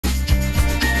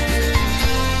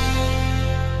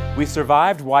We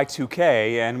survived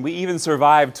Y2K and we even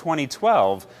survived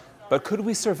 2012, but could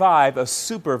we survive a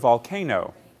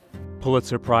supervolcano?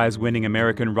 Pulitzer Prize-winning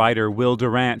American writer Will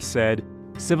Durant said,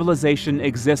 "Civilization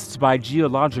exists by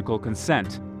geological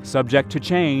consent, subject to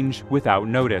change without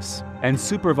notice. And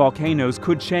supervolcanoes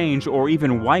could change or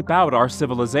even wipe out our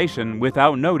civilization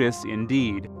without notice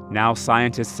indeed." Now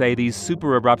scientists say these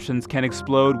supereruptions can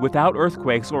explode without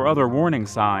earthquakes or other warning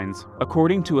signs.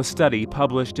 According to a study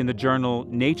published in the journal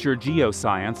Nature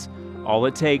Geoscience, all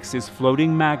it takes is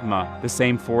floating magma, the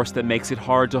same force that makes it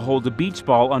hard to hold a beach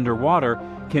ball underwater,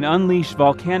 can unleash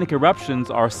volcanic eruptions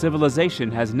our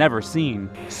civilization has never seen.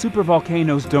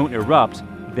 Supervolcanoes don't erupt,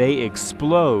 they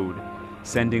explode,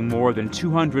 sending more than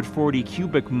 240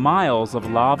 cubic miles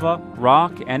of lava,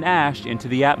 rock, and ash into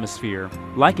the atmosphere.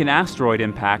 Like an asteroid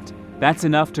impact, that's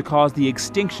enough to cause the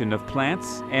extinction of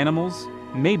plants, animals,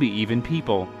 maybe even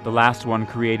people. The last one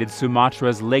created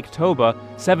Sumatra's Lake Toba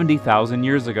 70,000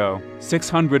 years ago.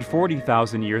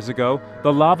 640,000 years ago,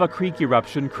 the Lava Creek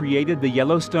eruption created the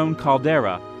Yellowstone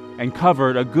caldera and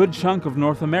covered a good chunk of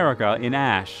North America in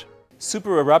ash.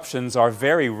 Supereruptions are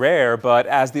very rare, but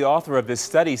as the author of this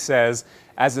study says,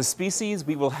 as a species,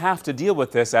 we will have to deal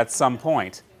with this at some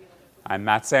point. I'm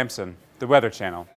Matt Sampson, the Weather Channel.